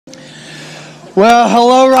Well,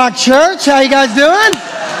 hello, Rock Church. How you guys doing?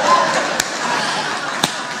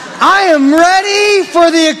 I am ready for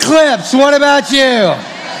the eclipse. What about you?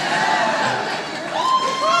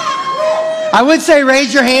 I would say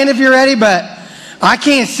raise your hand if you're ready, but I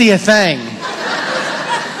can't see a thing.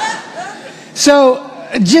 So,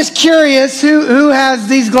 just curious, who has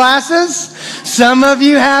these glasses? Some of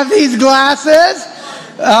you have these glasses.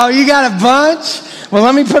 Oh, you got a bunch? Well,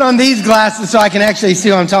 let me put on these glasses so I can actually see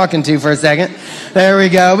who I'm talking to for a second. There we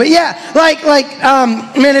go. But yeah,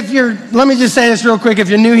 man, let me just say this real quick. If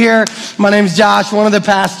you're new here, my name's Josh, one of the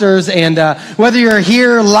pastors, and whether you're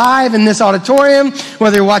here live in this auditorium,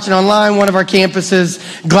 whether you're watching online, one of our campuses,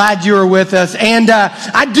 glad you are with us. And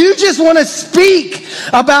I do just want to speak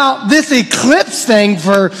about this eclipse thing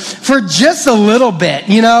for just a little bit,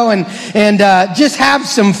 you know, and just have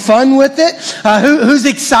some fun with it. Who's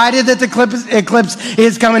excited that the eclipse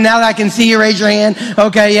is coming? Now that I can see you, raise your hand.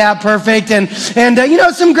 Okay, yeah, perfect. And you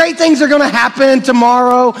know, some great things are going to happen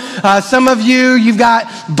tomorrow. Some of you've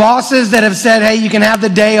got bosses that have said, hey, you can have the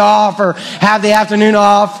day off or have the afternoon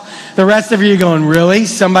off. The rest of you are going, really?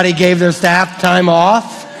 Somebody gave their staff time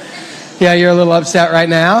off? Yeah, you're a little upset right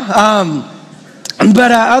now.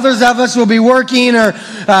 But others of us will be working or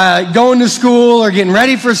going to school or getting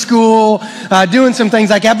ready for school, doing some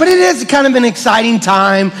things like that. But it is kind of an exciting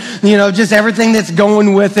time, you know, just everything that's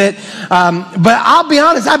going with it. But I'll be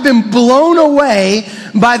honest, I've been blown away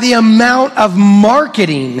by the amount of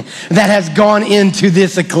marketing that has gone into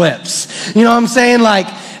this eclipse. You know what I'm saying? Like,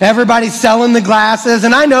 everybody's selling the glasses.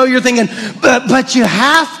 And I know you're thinking, but you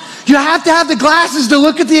have to have the glasses to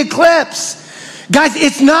look at the eclipse. Guys,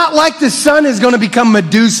 it's not like the sun is going to become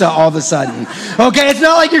Medusa all of a sudden, okay? It's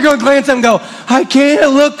not like you're going to glance up and go, I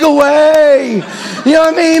can't look away. You know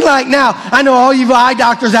what I mean? Like, now, I know all you eye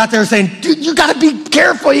doctors out there saying, dude, you got to be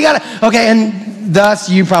careful. You got to, okay, and thus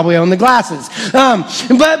you probably own the glasses.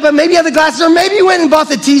 But maybe you have the glasses, or maybe you went and bought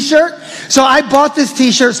the t-shirt. So I bought this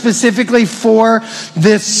t-shirt specifically for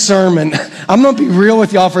this sermon. I'm going to be real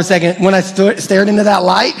with y'all for a second. When I stared into that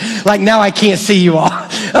light, like, now I can't see you all.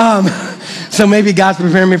 So maybe God's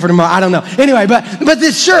preparing me for tomorrow. I don't know. Anyway, but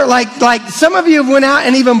this shirt, like some of you have went out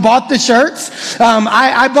and even bought the shirts.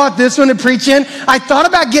 I bought this one to preach in. I thought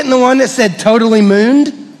about getting the one that said totally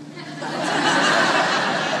mooned.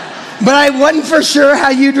 But I wasn't for sure how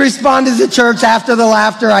you'd respond as a church after the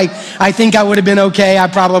laughter. I think I would have been okay. I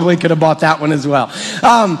probably could have bought that one as well.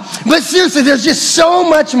 But seriously, there's just so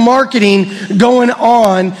much marketing going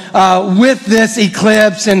on with this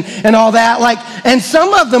eclipse and all that. Like, and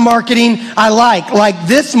some of the marketing I like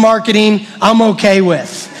this marketing I'm okay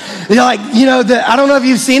with. You know, I don't know if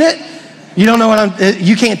you've seen it. You don't know what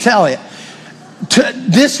you can't tell it.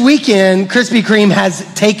 This weekend, Krispy Kreme has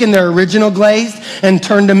taken their original glazed and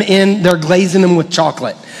turned them in, they're glazing them with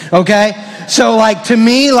chocolate, okay? So, like, to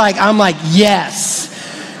me, like, I'm like, yes.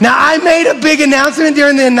 Now, I made a big announcement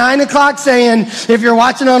during the 9 o'clock saying, if you're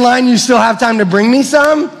watching online, you still have time to bring me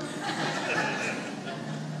some.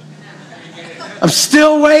 I'm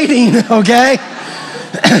still waiting, okay?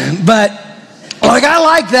 But, like, I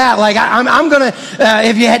like that. Like, I'm going to,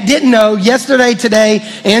 if you didn't know, yesterday, today,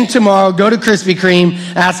 and tomorrow, go to Krispy Kreme,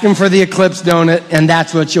 ask them for the Eclipse donut, and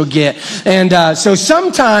that's what you'll get. And so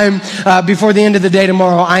sometime before the end of the day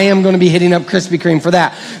tomorrow, I am going to be hitting up Krispy Kreme for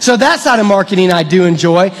that. So that side of marketing I do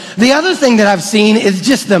enjoy. The other thing that I've seen is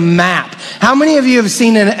just the map. How many of you have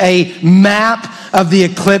seen a map of the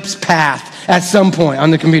eclipse path at some point on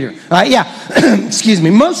the computer? All right, yeah. Excuse me.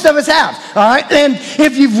 Most of us have. All right, and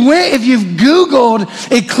if you've Googled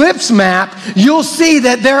eclipse map, you'll see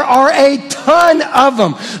that there are a ton of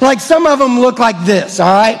them. Like, some of them look like this.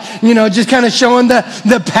 All right, you know, just kind of showing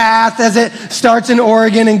the path as it starts in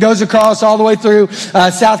Oregon and goes across all the way through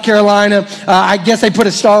South Carolina. I guess they put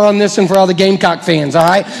a star on this one for all the Gamecock fans. All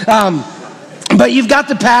right. But you've got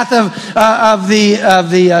the path of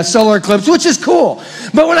the solar eclipse, which is cool.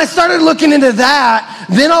 But when I started looking into that,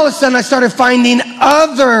 then all of a sudden I started finding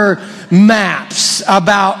other maps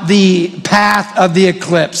about the path of the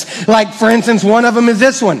eclipse. Like, for instance, one of them is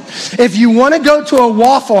this one. If you want to go to a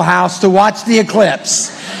Waffle House to watch the eclipse,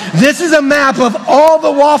 this is a map of all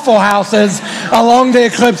the Waffle Houses along the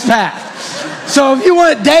eclipse path. So if you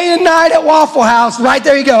want day and night at Waffle House, right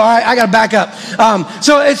there you go. All right, I got to back up.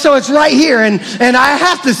 So it's right here. And I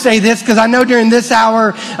have to say this because I know during this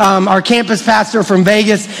hour, our campus pastor from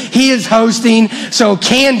Vegas, he is hosting. So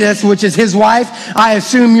Candace, which is his wife, I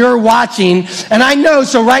assume you're watching. And I know,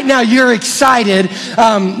 so right now you're excited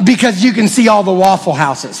because you can see all the Waffle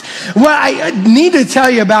Houses. What I need to tell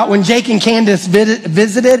you about when Jake and Candace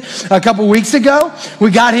visited a couple weeks ago, we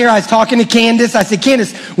got here, I was talking to Candace. I said,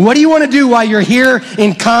 Candace, what do you want to do while you're were here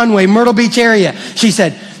in Conway, Myrtle Beach area. She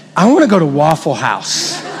said, I want to go to Waffle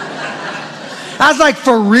House. I was like,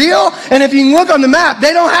 for real? And if you can look on the map,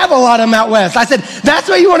 they don't have a lot of them out west. I said, that's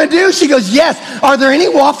what you want to do? She goes, yes. Are there any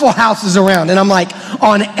Waffle Houses around? And I'm like,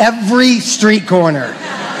 on every street corner.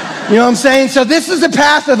 You know what I'm saying? So this is the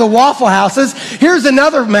path of the Waffle Houses. Here's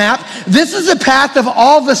another map. This is the path of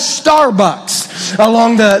all the Starbucks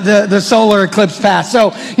along the solar eclipse path.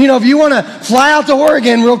 So, you know, if you want to fly out to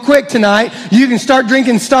Oregon real quick tonight, you can start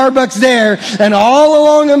drinking Starbucks there, and all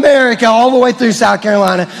along America, all the way through South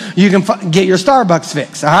Carolina, you can get your Starbucks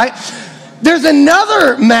fix, all right? There's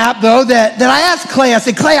another map, though, that I asked Clay. I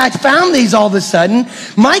said, Clay, I found these all of a sudden.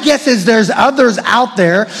 My guess is there's others out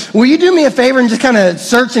there. Will you do me a favor and just kind of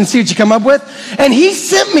search and see what you come up with? And he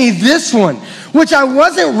sent me this one, which I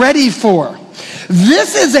wasn't ready for.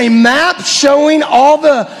 This is a map showing all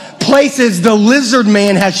the places the lizard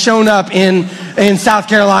man has shown up in South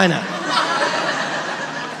Carolina.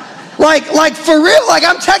 Like for real, like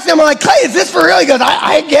I'm texting him, I'm like, Clay, is this for real? He goes,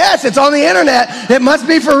 I guess, it's on the internet. It must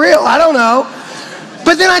be for real, I don't know.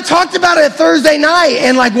 But then I talked about it Thursday night,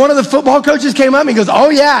 and like one of the football coaches came up and he goes, oh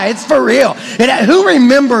yeah, it's for real. Who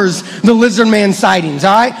remembers the lizard man sightings,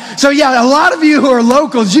 all right? So yeah, a lot of you who are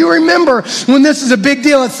locals, you remember when this is a big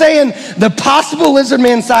deal. It's saying the possible lizard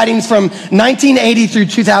man sightings from 1980 through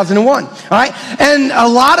 2001, all right? And a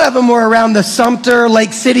lot of them were around the Sumter,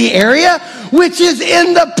 Lake City area, which is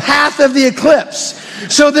in the path of the eclipse.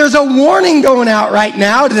 So there's a warning going out right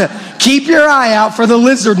now to keep your eye out for the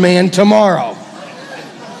lizard man tomorrow.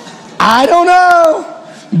 I don't know,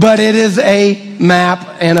 but it is a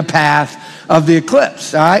map and a path of the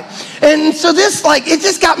eclipse, all right? And so this, like, it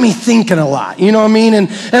just got me thinking a lot, you know what I mean? And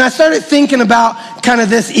I started thinking about kind of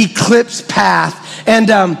this eclipse path. And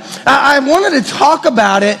I wanted to talk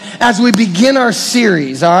about it as we begin our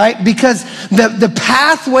series, all right? Because the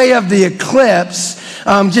pathway of the eclipse,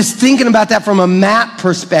 just thinking about that from a map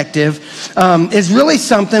perspective, is really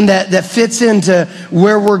something that fits into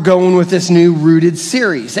where we're going with this new Rooted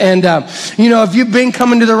series. And, you know, if you've been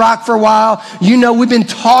coming to the Rock for a while, you know we've been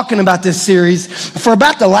talking about this series for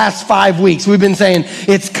about the last 5 weeks. We've been saying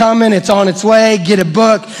it's coming, it's on its way, get a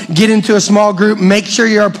book, get into a small group, make sure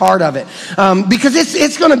you're a part of it. Because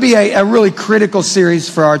it's going to be a really critical series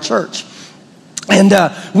for our church. And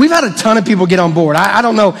we've had a ton of people get on board. I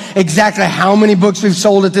don't know exactly how many books we've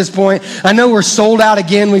sold at this point. I know we're sold out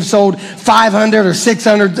again. We've sold 500 or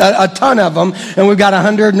 600, a ton of them. And we've got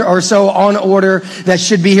 100 or so on order that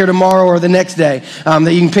should be here tomorrow or the next day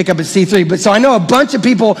that you can pick up at C3. But so I know a bunch of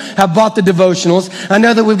people have bought the devotionals. I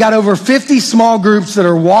know that we've got over 50 small groups that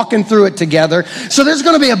are walking through it together. So there's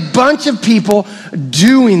going to be a bunch of people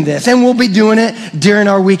doing this. And we'll be doing it during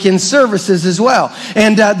our weekend services as well.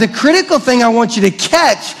 And the critical thing I want you to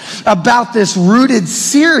catch about this Rooted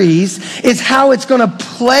series is how it's going to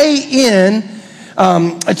play in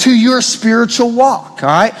to your spiritual walk, all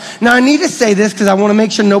right? Now, I need to say this because I want to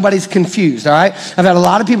make sure nobody's confused, all right? I've had a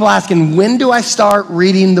lot of people asking, when do I start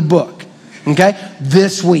reading the book, okay?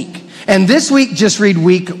 This week. And this week, just read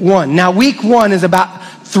week 1. Now, week 1 is about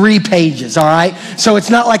 3 pages, all right? So it's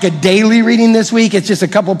not like a daily reading this week. It's just a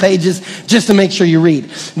couple pages just to make sure you read.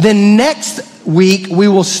 Then next week, we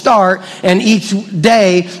will start, and each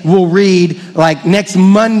day we'll read, like next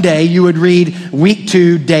Monday, you would read week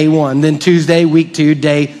 2, day 1. Then Tuesday, week 2,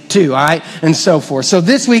 day 2, all right? And so forth. So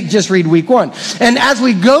this week, just read week 1. And as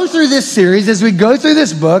we go through this series, as we go through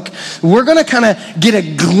this book, we're going to kind of get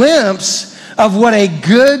a glimpse of what a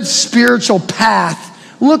good spiritual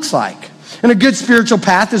path looks like. And a good spiritual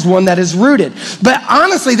path is one that is rooted. But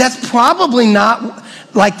honestly, that's probably not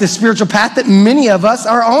like the spiritual path that many of us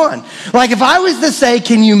are on. Like if I was to say,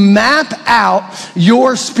 can you map out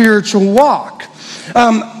your spiritual walk?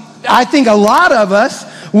 I think a lot of us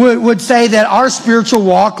would say that our spiritual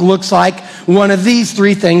walk looks like one of these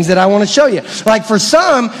 3 things that I want to show you. Like for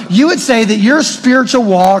some, you would say that your spiritual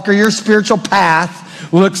walk or your spiritual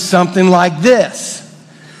path looks something like this.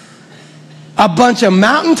 A bunch of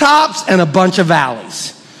mountaintops and a bunch of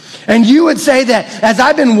valleys. And you would say that as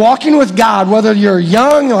I've been walking with God, whether you're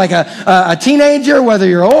young, like a teenager, whether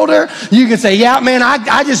you're older, you can say, yeah, man,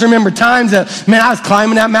 I just remember times that, man, I was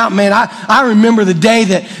climbing that mountain, man. I remember the day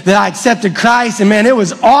that I accepted Christ, and man, it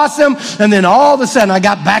was awesome. And then all of a sudden I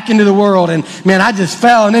got back into the world, and man, I just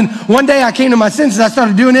fell. And then one day I came to my senses. I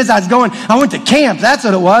started doing this. I went to camp. That's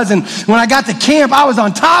what it was. And when I got to camp, I was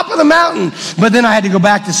on top of the mountain. But then I had to go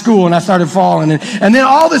back to school, and I started falling. And then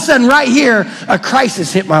all of a sudden right here, a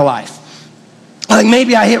crisis hit my life. Like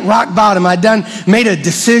maybe I hit rock bottom. Made a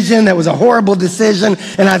decision that was a horrible decision,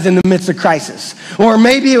 and I was in the midst of crisis. Or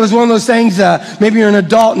maybe it was one of those things, maybe you're an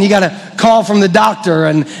adult and you got a call from the doctor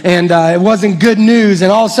and it wasn't good news,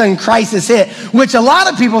 and all of a sudden crisis hit, which a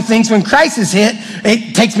lot of people think when crisis hit,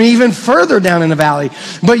 it takes me even further down in the valley.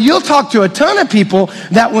 But you'll talk to a ton of people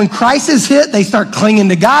that when crisis hit, they start clinging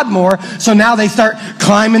to God more, so now they start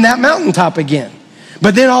climbing that mountaintop again.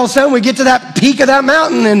 But then all of a sudden we get to that peak of that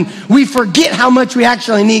mountain and we forget how much we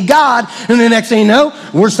actually need God. And the next thing you know,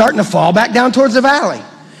 we're starting to fall back down towards the valley.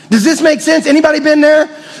 Does this make sense? Anybody been there?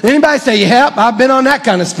 Anybody say, yep, I've been on that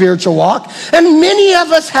kind of spiritual walk? And many of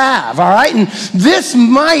us have, all right? And this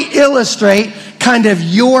might illustrate kind of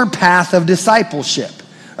your path of discipleship,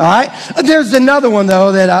 all right? There's another one,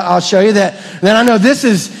 though, that I'll show you that I know this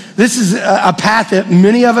is a path that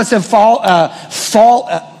many of us have followed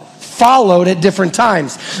at different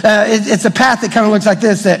times. It's a path that kind of looks like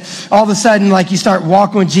this, that all of a sudden, like you start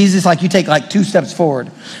walking with Jesus, like you take like 2 steps forward,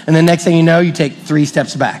 and the next thing you know, you take 3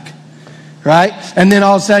 steps back, right? And then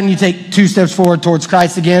all of a sudden, you take 2 steps forward towards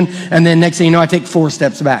Christ again, and then next thing you know, I take 4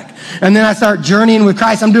 steps back. And then I start journeying with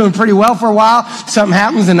Christ. I'm doing pretty well for a while. Something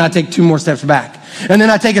happens, and I take 2 more steps back. And then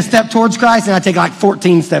I take a step towards Christ, and I take like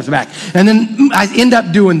 14 steps back. And then I end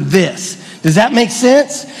up doing this. Does that make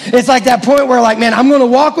sense? It's like that point where like, man, I'm going to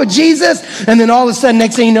walk with Jesus, and then all of a sudden,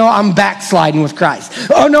 next thing you know, I'm backsliding with Christ.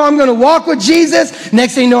 Oh no, I'm going to walk with Jesus.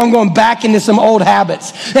 Next thing you know, I'm going back into some old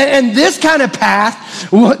habits. And this kind of path,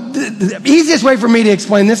 the easiest way for me to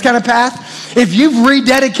explain this kind of path, if you've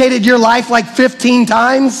rededicated your life like 15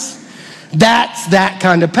 times, that's that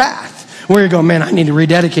kind of path. Where you go, man, I need to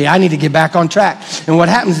rededicate. I need to get back on track. And what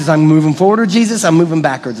happens is I'm moving forward with Jesus. I'm moving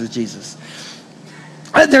backwards with Jesus.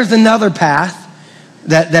 There's another path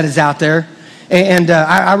that is out there, and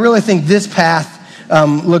I really think this path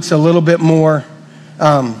looks a little bit more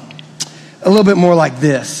like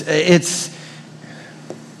this. It's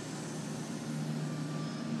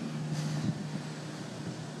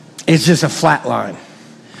just a flat line.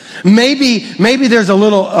 Maybe there's a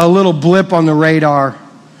little blip on the radar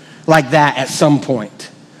like that at some point.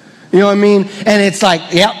 You know what I mean? And it's like,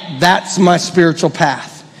 yep, that's my spiritual path.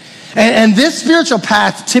 And this spiritual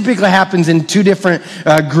path typically happens in 2 different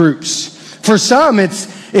groups. For some,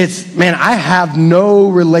 it's man, I have no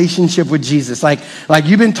relationship with Jesus. Like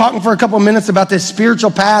you've been talking for a couple of minutes about this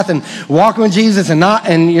spiritual path and walking with Jesus,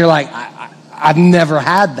 and you're like, I've never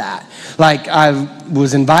had that. Like I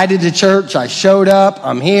was invited to church, I showed up,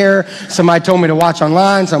 I'm here. Somebody told me to watch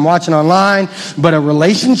online, so I'm watching online. But a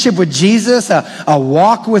relationship with Jesus, a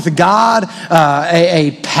walk with God,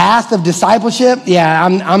 a path of discipleship, yeah,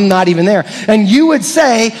 I'm not even there. And you would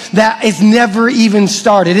say that it's never even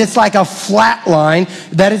started. It's like a flat line,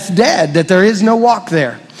 that it's dead, that there is no walk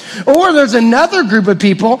there. Or there's another group of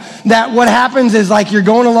people that what happens is like you're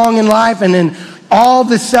going along in life, and then all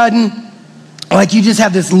of a sudden, like you just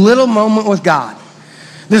have this little moment with God.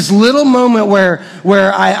 This little moment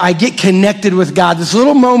where I get connected with God. This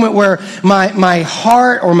little moment where my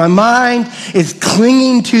heart or my mind is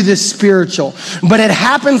clinging to the spiritual. But it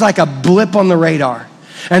happens like a blip on the radar.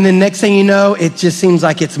 And then next thing you know, it just seems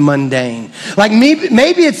like it's mundane. Like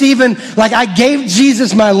maybe it's even like I gave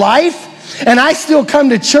Jesus my life, and I still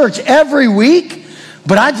come to church every week,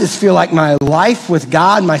 but I just feel like my life with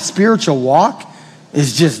God, my spiritual walk,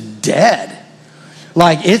 is just dead.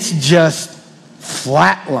 Like it's just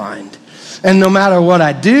flatlined. And no matter what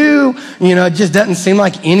I do, it just doesn't seem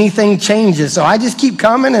like anything changes. So I just keep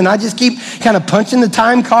coming, and I just keep kind of punching the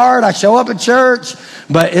time card. I show up at church,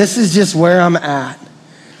 but this is just where I'm at.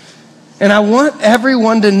 And I want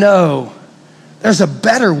everyone to know there's a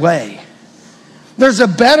better way. There's a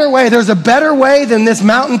better way. There's a better way than this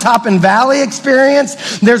mountaintop and valley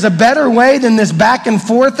experience. There's a better way than this back and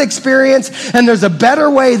forth experience. And there's a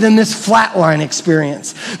better way than this flatline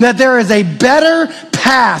experience. That there is a better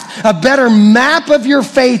path, a better map of your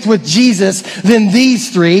faith with Jesus than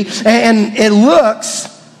these 3. And it looks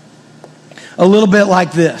a little bit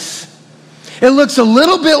like this. It looks a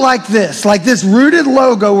little bit like this rooted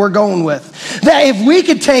logo we're going with. That if we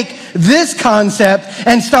could take this concept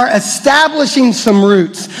and start establishing some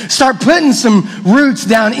roots, start putting some roots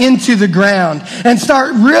down into the ground, and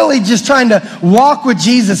start really just trying to walk with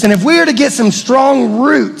Jesus. And if we were to get some strong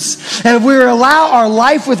roots, and if we were to allow our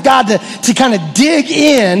life with God to kind of dig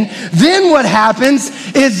in, then what happens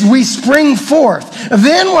is we spring forth.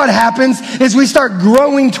 Then what happens is we start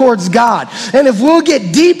growing towards God. And if we'll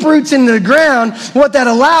get deep roots into the ground, what that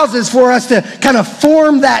allows is for us to kind of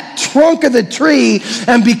form that trunk of the tree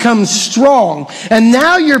and become become strong. And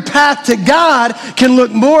now your path to God can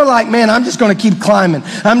look more like, man, I'm just going to keep climbing.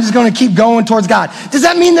 I'm just going to keep going towards God. Does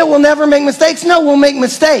that mean that we'll never make mistakes? No, we'll make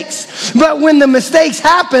mistakes. But when the mistakes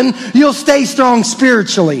happen, you'll stay strong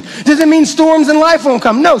spiritually. Does it mean storms in life won't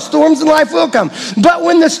come? No, storms in life will come. But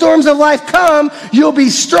when the storms of life come, you'll be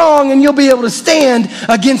strong and you'll be able to stand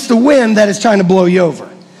against the wind that is trying to blow you over.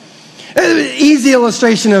 An easy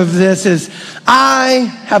illustration of this is,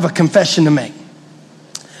 I have a confession to make.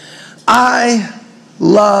 I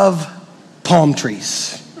love palm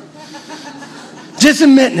trees. Just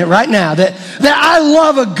admitting it right now that I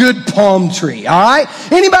love a good palm tree, all right?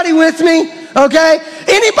 Anybody with me? Okay?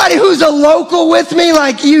 Anybody who's a local with me,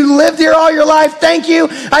 like you lived here all your life, thank you.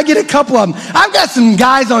 I get a couple of them. I've got some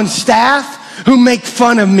guys on staff who make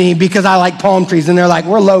fun of me because I like palm trees. And they're like,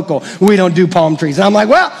 we're local. We don't do palm trees. And I'm like,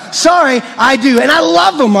 well, sorry, I do. And I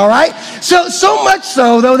love them, all right? So much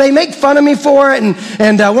so, though, they make fun of me for it.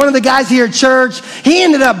 And one of the guys here at church, he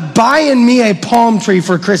ended up buying me a palm tree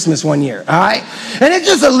for Christmas one year, all right? And it's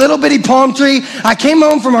just a little bitty palm tree. I came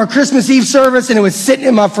home from our Christmas Eve service, and it was sitting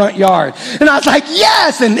in my front yard. And I was like,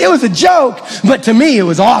 yes! And it was a joke, but to me, it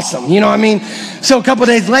was awesome. You know what I mean? So a couple of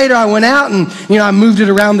days later, I went out and, I moved it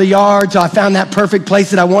around the yard. So I found that perfect place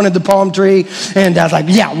that I wanted the palm tree. And I was like,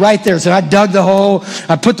 yeah, right there. So I dug the hole.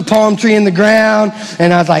 I put the palm tree in the ground.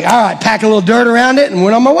 And I was like, all right, pack a little dirt around it and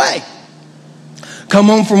went on my way. Come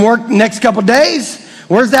home from work next couple of days.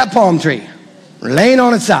 Where's that palm tree? Laying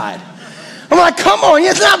on its side. I'm like, come on,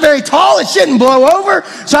 it's not very tall. It shouldn't blow over.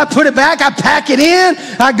 So I put it back. I pack it in.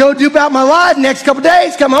 I go do about my life. Next couple of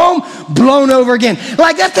days, come home, blown over again.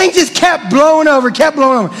 Like that thing just kept blowing over, kept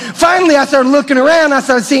blowing over. Finally, I started looking around. I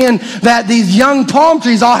started seeing that these young palm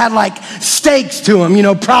trees all had like stakes to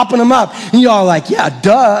them, propping them up. And y'all like, yeah,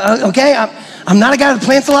 duh, okay. I'm not a guy that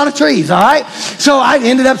plants a lot of trees, all right? So I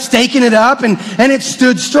ended up staking it up, and it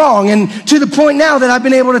stood strong. And to the point now that I've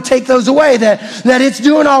been able to take those away, that it's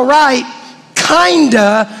doing all right,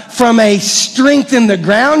 kinda from a strength in the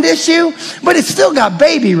ground issue, but it's still got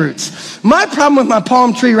baby roots. My problem with my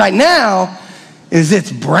palm tree right now is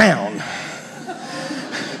it's brown.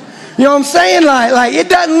 You know what I'm saying? Like it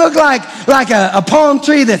doesn't look like a palm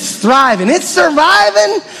tree that's thriving. It's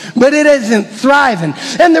surviving, but it isn't thriving.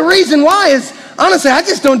 And the reason why is, honestly, I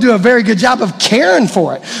just don't do a very good job of caring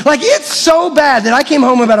for it. Like, it's so bad that I came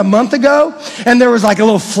home about a month ago, and there was like a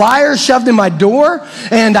little flyer shoved in my door,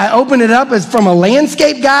 and I opened it up as from a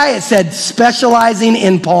landscape guy. It said, specializing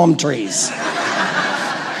in palm trees.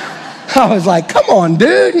 I was like, come on,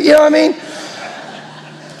 dude. You know what I mean?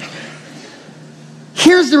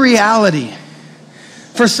 Here's the reality.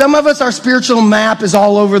 For some of us, our spiritual map is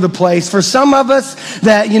all over the place. For some of us,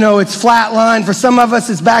 that, it's flatline. For some of us,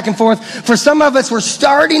 it's back and forth. For some of us, we're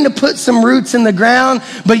starting to put some roots in the ground.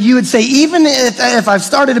 But you would say, even if I've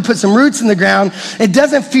started to put some roots in the ground, it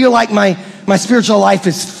doesn't feel like my spiritual life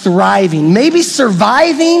is thriving. Maybe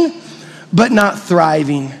surviving, but not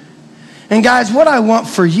thriving. And guys, what I want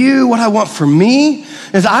for you, what I want for me,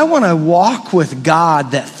 is I want to walk with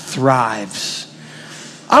God that thrives.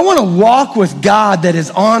 I want to walk with God that is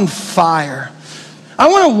on fire. I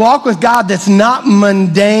want to walk with God that's not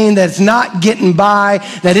mundane, that's not getting by,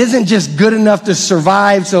 that isn't just good enough to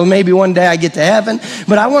survive so maybe one day I get to heaven,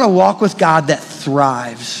 but I want to walk with God that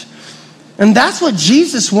thrives. And that's what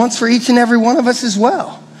Jesus wants for each and every one of us as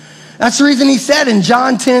well. That's the reason he said in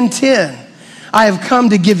John 10:10, I have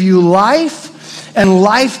come to give you life, and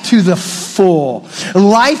life to the full,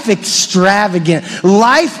 life extravagant,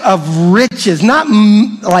 life of riches, not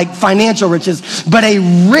like financial riches, but a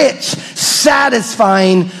rich,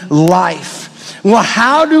 satisfying life. Well,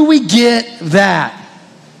 how do we get that?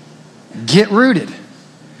 Get rooted.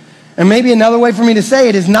 And maybe another way for me to say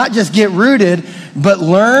it is not just get rooted, but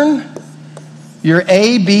learn your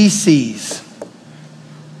ABCs.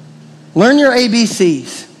 Learn your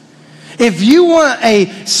ABCs. If you want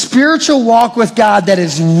a spiritual walk with God that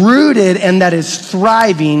is rooted and that is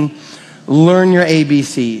thriving, learn your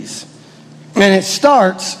ABCs. And it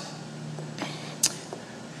starts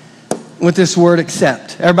with this word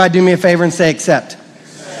accept. Everybody do me a favor and say accept.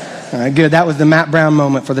 All right, good. That was the Matt Brown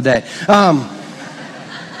moment for the day.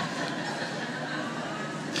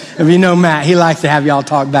 If you know Matt, he likes to have y'all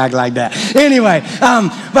talk back like that. Anyway,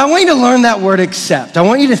 but I want you to learn that word accept. I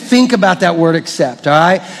want you to think about that word accept, all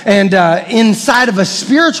right? And inside of a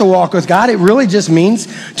spiritual walk with God, it really just means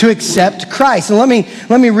to accept Christ. And let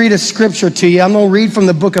me read a scripture to you. I'm going to read from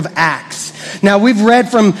the book of Acts. Now, we've read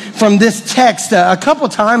from this text a couple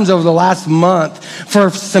times over the last month for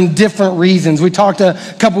some different reasons. We talked a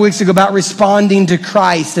couple weeks ago about responding to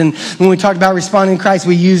Christ. And when we talked about responding to Christ,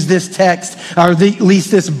 we used this text, or at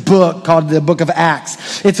least this book called the Book of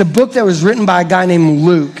Acts. It's a book that was written by a guy named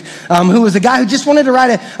Luke, who was a guy who just wanted to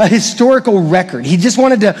write a historical record. He just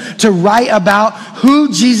wanted to write about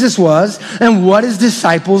who Jesus was and what his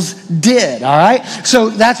disciples did, all right? So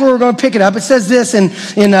that's where we're going to pick it up. It says this in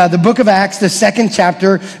the book of Acts, the 2nd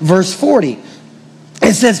chapter, verse 40.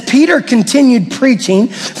 It says, Peter continued preaching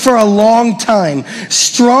for a long time,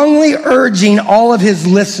 strongly urging all of his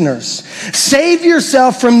listeners, save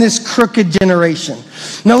yourself from this crooked generation.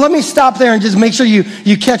 Now, let me stop there and just make sure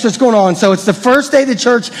you catch what's going on. So it's the first day the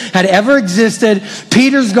church had ever existed.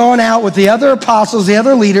 Peter's gone out with the other apostles, the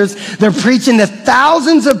other leaders. They're preaching to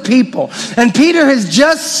thousands of people. And Peter has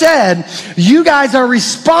just said, you guys are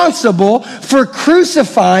responsible for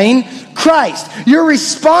crucifying Christ. You're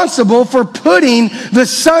responsible for putting the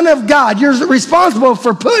Son of God. You're responsible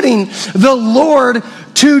for putting the Lord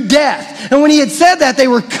to death. And when he had said that, they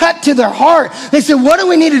were cut to their heart. They said, what do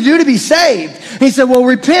we need to do to be saved? And he said, well,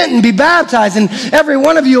 repent and be baptized, and every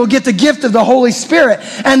one of you will get the gift of the Holy Spirit.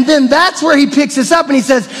 And then that's where he picks us up, and he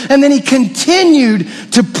says, and then he continued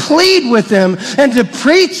to plead with them and to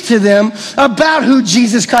preach to them about who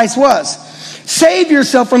Jesus Christ was. Save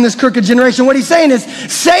yourself from this crooked generation. What he's saying is,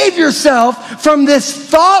 save yourself from this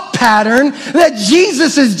thought pattern that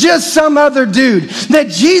Jesus is just some other dude, that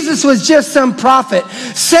Jesus was just some prophet.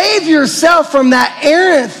 Save yourself from that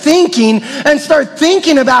errant thinking and start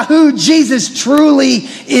thinking about who Jesus truly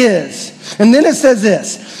is. And then it says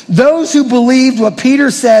this, those who believed what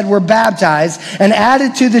Peter said were baptized and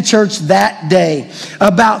added to the church that day,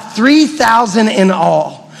 about 3,000 in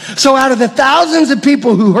all. So out of the thousands of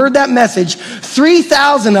people who heard that message,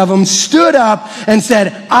 3,000 of them stood up and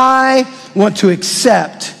said, I want to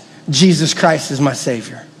accept Jesus Christ as my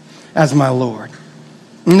Savior, as my Lord.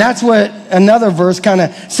 And that's what another verse kind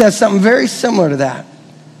of says, something very similar to that.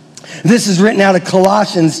 This is written out of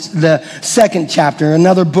Colossians, the 2nd chapter,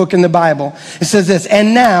 another book in the Bible. It says this,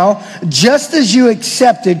 and now, just as you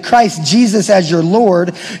accepted Christ Jesus as your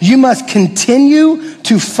Lord, you must continue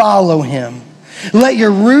to follow him. Let your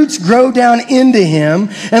roots grow down into him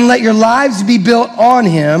and let your lives be built on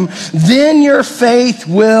him. Then your faith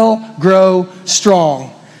will grow strong.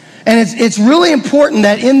 And it's really important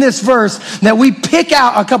that in this verse that we pick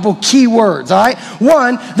out a couple key words, all right?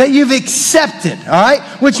 One, that you've accepted, all right?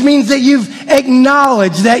 Which means that you've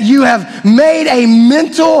acknowledged, that you have made a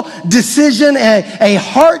mental decision, a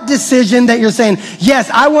heart decision that you're saying,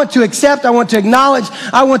 yes, I want to accept, I want to acknowledge,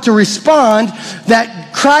 I want to respond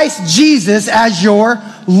that Christ Jesus as your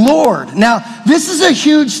Lord. Now, this is a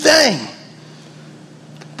huge thing.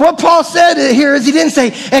 What Paul said here is he didn't say,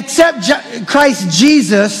 accept Christ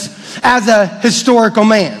Jesus as a historical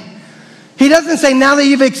man. He doesn't say, now that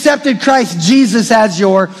you've accepted Christ Jesus as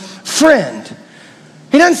your friend.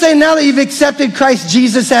 He doesn't say, now that you've accepted Christ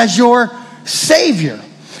Jesus as your Savior.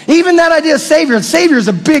 Even that idea of Savior is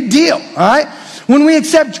a big deal, all right? When we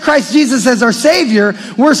accept Christ Jesus as our Savior,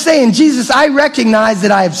 we're saying, Jesus, I recognize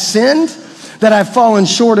that I have sinned, that I've fallen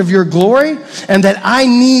short of your glory, and that I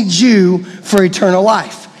need you for eternal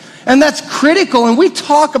life. And that's critical, and we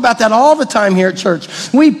talk about that all the time here at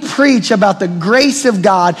church. We preach about the grace of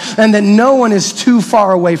God and that no one is too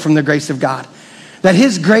far away from the grace of God, that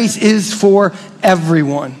his grace is for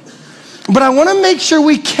everyone. But I want to make sure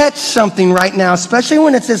we catch something right now, especially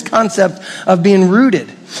when it's this concept of being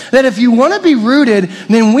rooted. That if you want to be rooted,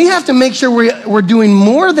 then we have to make sure we're doing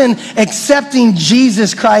more than accepting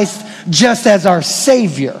Jesus Christ just as our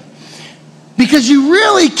Savior. Because you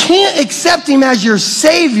really can't accept him as your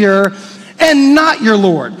Savior and not your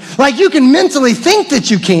Lord. Like, you can mentally think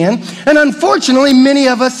that you can, and unfortunately, many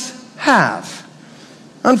of us have.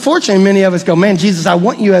 Unfortunately, many of us go, man, Jesus, I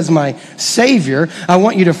want you as my Savior. I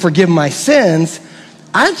want you to forgive my sins.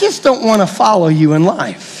 I just don't want to follow you in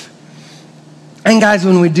life. And guys,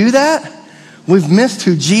 when we do that, we've missed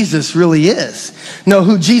who Jesus really is. No,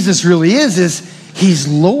 who Jesus really is he's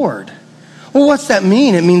Lord. Well, what's that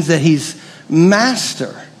mean? It means that he's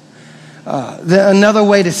master. Another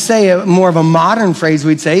way to say it, more of a modern phrase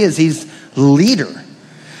we'd say, is he's leader.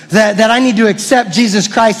 That I need to accept Jesus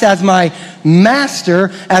Christ as my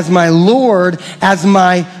master, as my Lord, as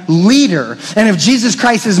my leader. And if Jesus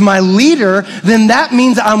Christ is my leader, then that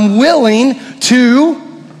means I'm willing to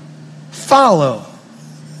follow.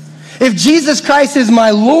 If Jesus Christ is my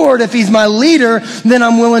Lord, if he's my leader, then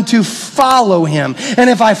I'm willing to follow him. And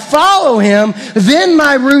if I follow him, then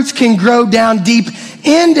my roots can grow down deep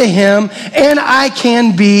into him and I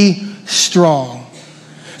can be strong.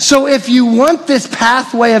 So if you want this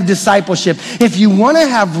pathway of discipleship, if you want to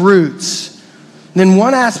have roots, then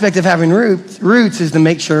one aspect of having roots is to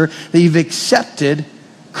make sure that you've accepted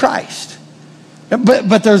Christ.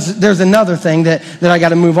 But there's another thing that I got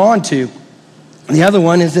to move on to. The other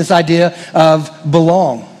one is this idea of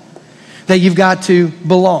belong, that you've got to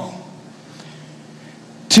belong.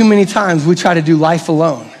 Too many times we try to do life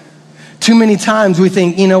alone. Too many times we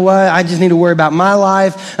think, you know what, I just need to worry about my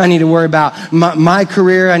life. I need to worry about my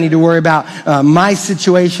career. I need to worry about my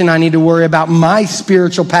situation. I need to worry about my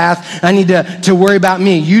spiritual path. I need to worry about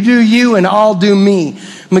me. You do you and I'll do me.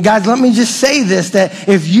 But guys, let me just say this, that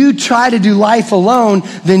if you try to do life alone,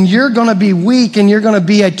 then you're going to be weak and you're going to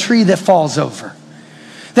be a tree that falls over.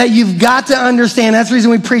 That you've got to understand, that's the reason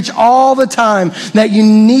we preach all the time, that you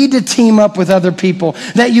need to team up with other people,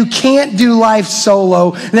 that you can't do life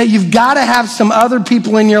solo, that you've got to have some other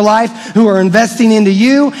people in your life who are investing into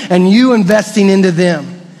you and you investing into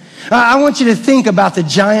them. I want you to think about the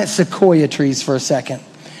giant sequoia trees for a second.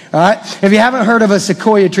 All right. If you haven't heard of a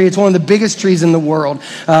sequoia tree, it's one of the biggest trees in the world.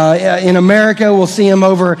 In America, we'll see them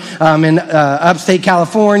over in upstate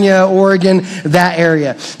California, Oregon, that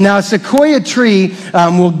area. Now, a sequoia tree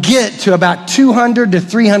will get to about 200 to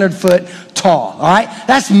 300 foot tall. All right.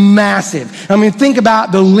 That's massive. I mean, think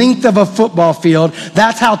about the length of a football field.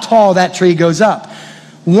 That's how tall that tree goes up.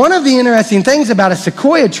 One of the interesting things about a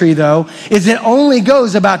sequoia tree, though, is it only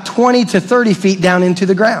goes about 20 to 30 feet down into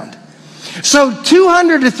the ground. So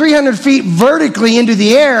 200 to 300 feet vertically into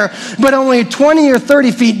the air, but only 20 or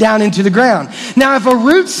 30 feet down into the ground. Now, if a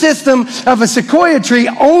root system of a sequoia tree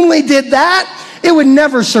only did that, it would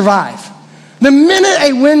never survive. The minute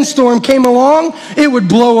a windstorm came along, it would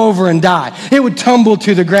blow over and die. It would tumble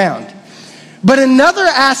to the ground. But another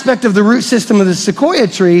aspect of the root system of the sequoia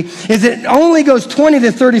tree is it only goes 20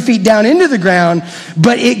 to 30 feet down into the ground,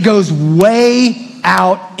 but it goes way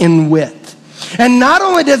out in width. And not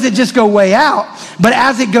only does it just go way out, but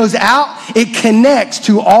as it goes out, it connects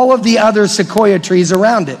to all of the other sequoia trees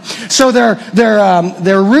around it. So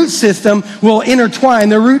their root system will intertwine.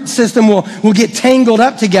 Their root system will get tangled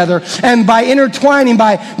up together. And by intertwining,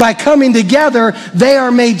 by coming together, they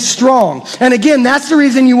are made strong. And again, that's the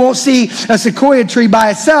reason you won't see a sequoia tree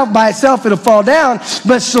by itself. By itself, it'll fall down.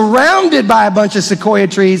 But surrounded by a bunch of sequoia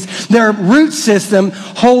trees, their root system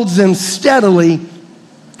holds them steadily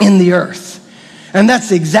in the earth. And that's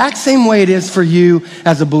the exact same way it is for you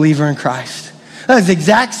as a believer in Christ. That's the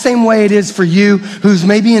exact same way it is for you who's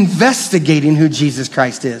maybe investigating who Jesus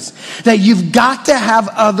Christ is. That you've got to have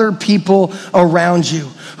other people around you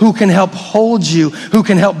who can help hold you, who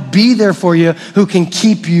can help be there for you, who can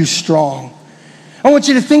keep you strong. I want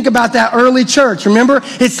you to think about that early church. Remember,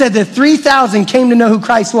 it said that 3,000 came to know who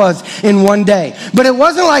Christ was in one day. But it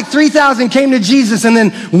wasn't like 3,000 came to Jesus and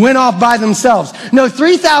then went off by themselves. No,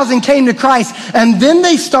 3,000 came to Christ and then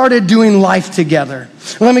they started doing life together.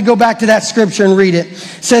 Let me go back to that scripture and read it. It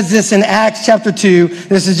says this in Acts chapter 2.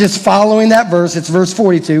 This is just following that verse. It's verse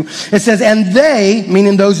 42. It says, and they,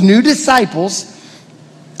 meaning those new disciples,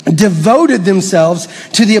 devoted themselves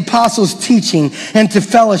to the apostles' teaching and to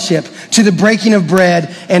fellowship, to the breaking of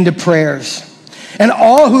bread and to prayers. And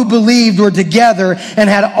all who believed were together and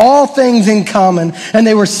had all things in common. And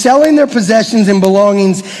they were selling their possessions and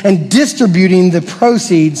belongings and distributing the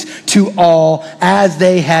proceeds to all as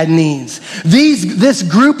they had needs. This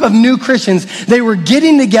group of new Christians, they were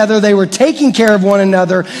getting together. They were taking care of one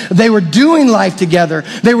another. They were doing life together.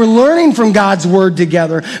 They were learning from God's word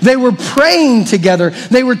together. They were praying together.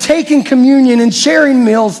 They were taking communion and sharing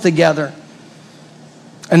meals together.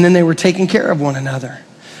 And then they were taking care of one another.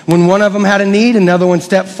 When one of them had a need, another one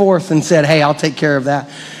stepped forth and said, hey, I'll take care of that.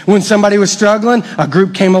 When somebody was struggling, a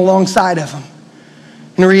group came alongside of them.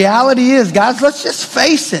 And the reality is, guys, let's just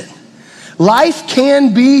face it. Life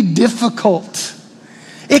can be difficult.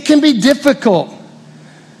 It can be difficult.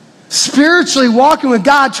 Spiritually walking with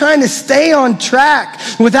God, trying to stay on track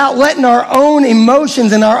without letting our own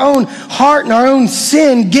emotions and our own heart and our own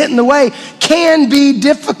sin get in the way can be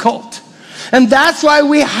difficult. And that's why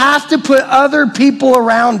we have to put other people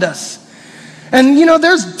around us. And,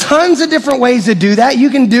 there's tons of different ways to do that. You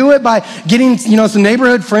can do it by getting, some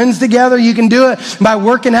neighborhood friends together. You can do it by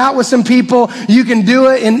working out with some people. You can do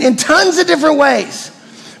it in tons of different ways.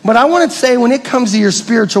 But I want to say when it comes to your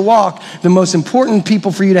spiritual walk, the most important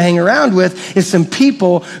people for you to hang around with is some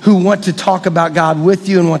people who want to talk about God with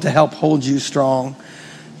you and want to help hold you strong.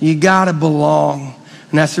 You got to belong.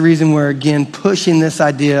 And that's the reason we're, again, pushing this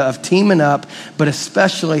idea of teaming up, but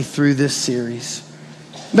especially through this series.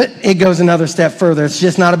 But it goes another step further. It's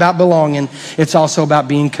just not about belonging. It's also about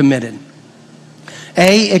being committed.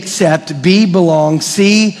 A, accept. B, belong.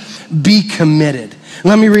 C, be committed.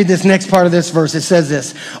 Let me read this next part of this verse. It says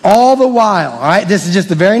this, all the while, all right, this is just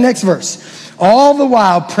the very next verse. All the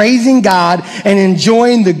while praising God and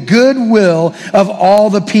enjoying the goodwill of all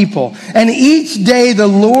the people. And each day the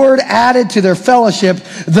Lord added to their fellowship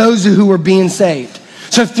those who were being saved.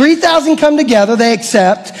 So 3,000 come together, they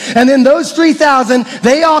accept, and then those 3,000,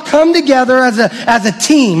 they all come together as a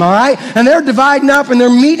team, all right? And they're dividing up and they're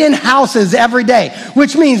meeting in houses every day,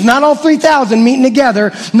 which means not all 3,000 meeting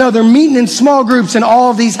together. No, they're meeting in small groups in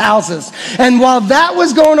all of these houses. And while that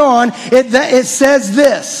was going on, it says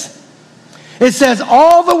this. It says,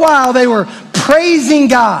 all the while they were praising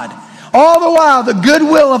God. All the while the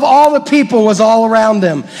goodwill of all the people was all around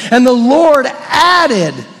them. And the Lord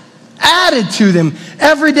added to them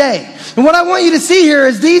every day. And what I want you to see here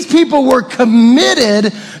is these people were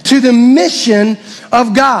committed to the mission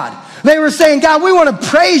of God. They were saying, God, we want to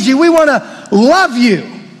praise you. We want to love you.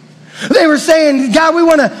 They were saying, God, we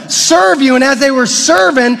want to serve you. And as they were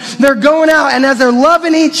serving, they're going out. And as they're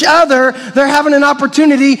loving each other, they're having an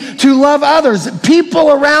opportunity to love others. People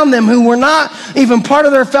around them who were not even part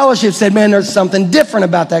of their fellowship said, man, there's something different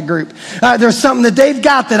about that group. There's something that they've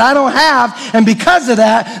got that I don't have. And because of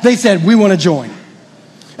that, they said, we want to join.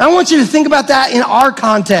 I want you to think about that in our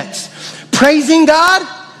context. Praising God,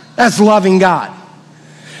 that's loving God.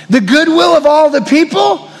 The goodwill of all the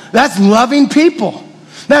people, that's loving people.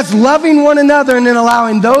 That's loving one another and then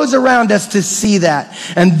allowing those around us to see that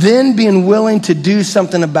and then being willing to do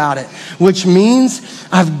something about it, which means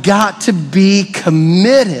I've got to be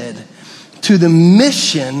committed to the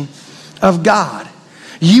mission of God.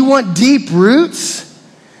 You want deep roots?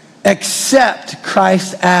 Accept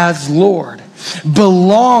Christ as Lord.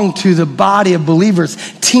 Belong to the body of believers.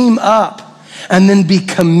 Team up and then be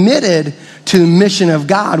committed to the mission of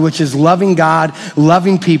God, which is loving God,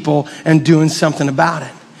 loving people, and doing something about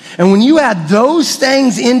it. And when you add those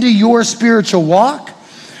things into your spiritual walk,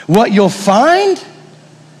 what you'll find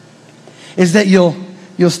is that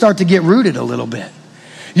you'll start to get rooted a little bit.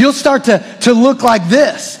 You'll start to look like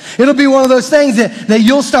this. It'll be one of those things that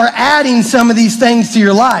you'll start adding some of these things to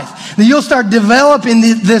your life. That you'll start developing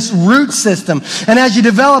this root system. And as you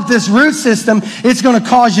develop this root system, it's going to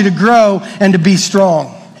cause you to grow and to be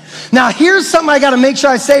strong. Now, here's something I got to make sure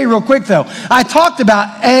I say real quick, though. I talked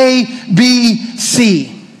about A, B,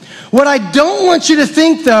 C. What I don't want you to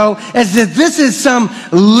think, though, is that this is some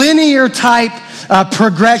linear type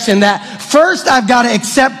progression that first I've got to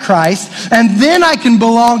accept Christ, and then I can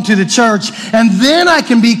belong to the church, and then I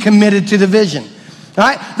can be committed to the vision. All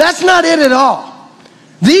right? That's not it at all.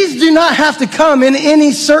 These do not have to come in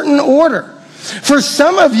any certain order. For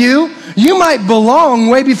some of you, you might belong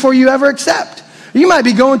way before you ever accept. You might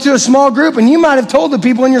be going to a small group, and you might have told the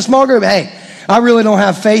people in your small group, hey, I really don't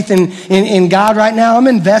have faith in God right now. I'm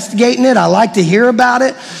investigating it. I like to hear about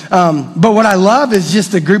it. But what I love is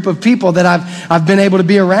just a group of people that I've been able to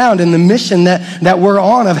be around in the mission that we're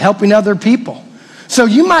on of helping other people. So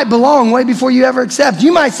you might belong way before you ever accept.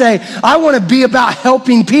 You might say, I want to be about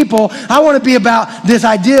helping people. I want to be about this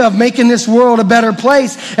idea of making this world a better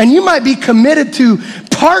place. And you might be committed to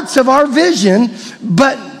parts of our vision,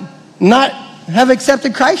 but not have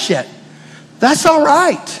accepted Christ yet. That's all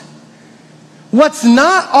right. What's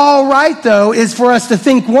not all right, though, is for us to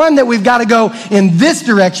think, one, that we've got to go in this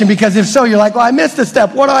direction, because if so, you're like, well, I missed a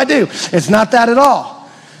step. What do I do? It's not that at all.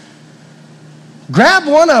 Grab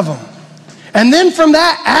one of them. And then from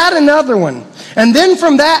that, add another one. And then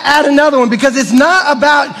from that, add another one, because it's not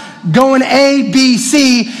about going A, B,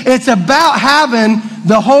 C. It's about having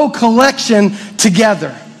the whole collection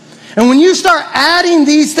together. And when you start adding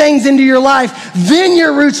these things into your life, then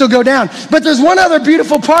your roots will go down. But there's one other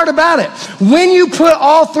beautiful part about it. When you put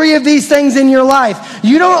all three of these things in your life,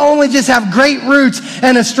 you don't only just have great roots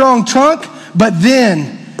and a strong trunk, but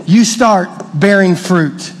then you start bearing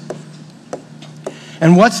fruit.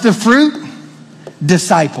 And what's the fruit?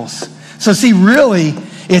 Disciples. So see, really,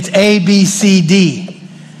 it's A, B, C, D.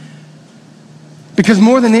 Because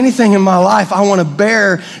more than anything in my life, I want to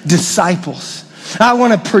bear disciples. I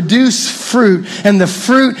want to produce fruit, and the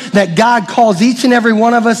fruit that God calls each and every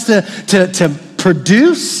one of us to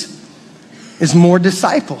produce is more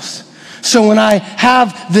disciples. So when I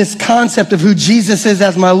have this concept of who Jesus is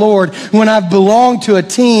as my Lord, when I've belonged to a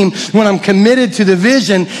team, when I'm committed to the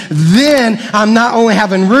vision, then I'm not only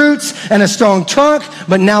having roots and a strong trunk,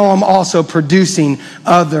 but now I'm also producing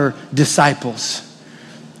other disciples.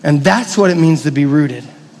 And that's what it means to be rooted.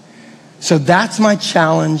 So that's my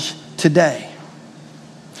challenge today.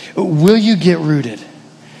 Will you get rooted?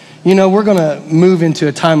 You know, we're going to move into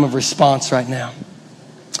a time of response right now.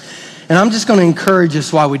 And I'm just going to encourage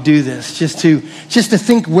us while we do this, just to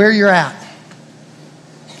think where you're at.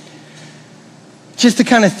 just to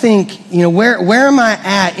kind of think, where am I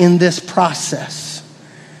at in this process?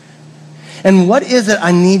 And what is it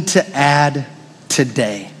I need to add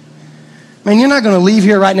today? Man, you're not going to leave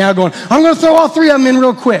here right now going, I'm going to throw all three of them in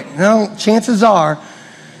real quick. No, chances are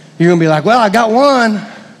you're going to be like, well, I got one.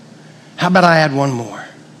 How about I add one more?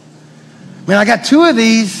 Man, I got two of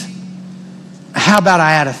these. How about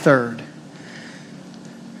I add a third?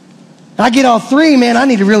 I get all three, man, I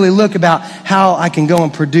need to really look about how I can go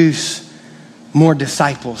and produce more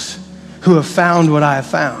disciples who have found what I have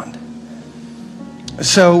found.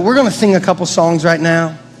 So we're going to sing a couple songs right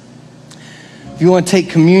now. If you want to take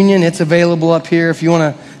communion, it's available up here. If you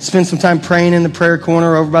want to spend some time praying in the prayer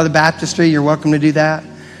corner over by the baptistry, you're welcome to do that.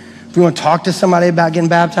 If you want to talk to somebody about getting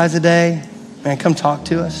baptized today, man, come talk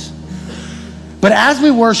to us. But as we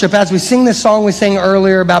worship, as we sing this song we sang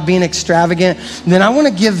earlier about being extravagant, then I want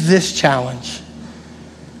to give this challenge.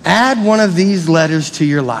 Add one of these letters to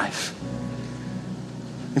your life.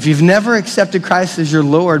 If you've never accepted Christ as your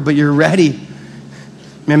Lord, but you're ready,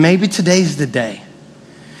 man, maybe today's the day.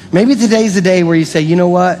 Maybe today's the day where you say, you know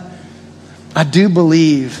what? I do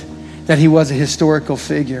believe that he was a historical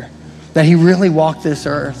figure, that he really walked this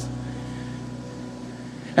earth.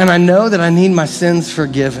 And I know that I need my sins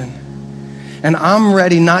forgiven. And I'm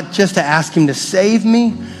ready not just to ask him to save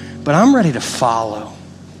me, but I'm ready to follow.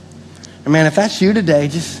 And man, if that's you today,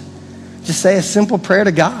 just say a simple prayer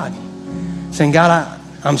to God. Saying, God,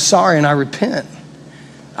 I'm sorry and I repent.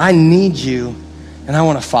 I need you and I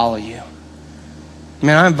want to follow you.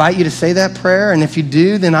 Man, I invite you to say that prayer. And if you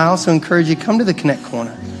do, then I also encourage you, come to the Connect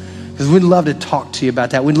Corner. Because we'd love to talk to you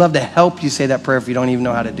about that. We'd love to help you say that prayer if you don't even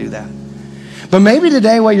know how to do that. But maybe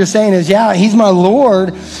today what you're saying is, yeah, he's my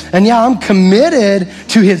Lord. And yeah, I'm committed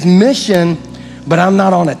to his mission, but I'm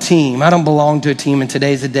not on a team. I don't belong to a team. And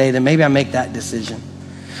today's the day that maybe I make that decision.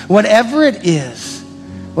 Whatever it is,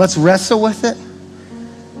 let's wrestle with it.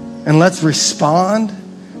 And let's respond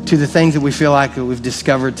to the things that we feel like that we've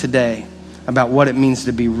discovered today about what it means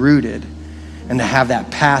to be rooted and to have that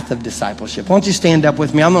path of discipleship. Why don't you stand up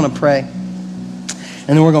with me? I'm going to pray. And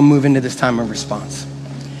then we're going to move into this time of response.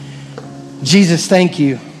 Jesus, thank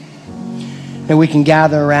you that we can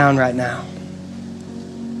gather around right now.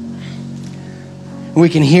 We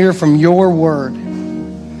can hear from your word.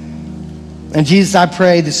 And Jesus, I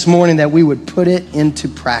pray this morning that we would put it into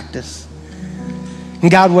practice. And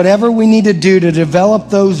God, whatever we need to do to develop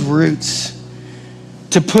those roots,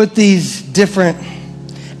 to put these different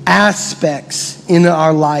aspects into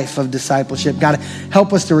our life of discipleship, God,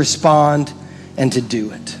 help us to respond and to do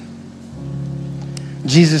it.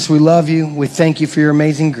 Jesus, we love you. We thank you for your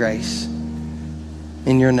amazing grace.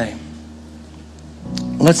 In your name.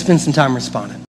 Let's spend some time responding.